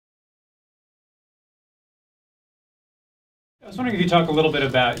I was wondering if you could talk a little bit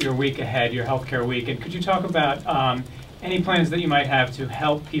about your week ahead, your healthcare week, and could you talk about any plans that you might have to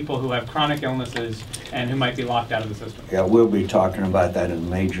help people who have chronic illnesses and who might be locked out of the system? Yeah, we'll be talking about that in a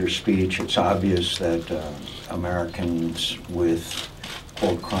major speech. It's obvious that Americans with,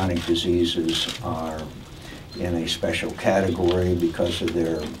 quote, chronic diseases are in a special category because of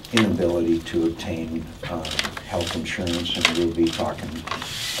their inability to obtain health insurance, and we'll be talking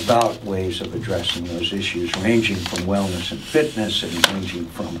about ways of addressing those issues, ranging from wellness and fitness and ranging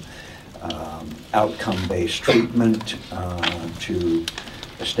from outcome-based treatment to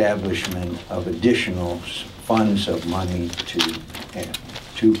establishment of additional funds of money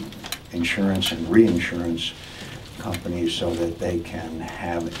to insurance and reinsurance companies so that they can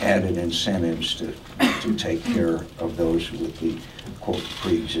have added incentives to take care of those with the, quote,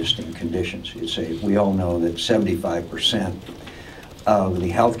 pre-existing conditions. We all know that 75% of the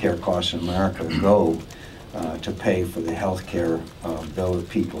healthcare costs in America go to pay for the health care of those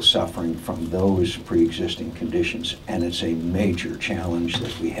people suffering from those pre-existing conditions, and it's a major challenge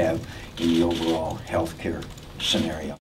that we have in the overall healthcare scenario.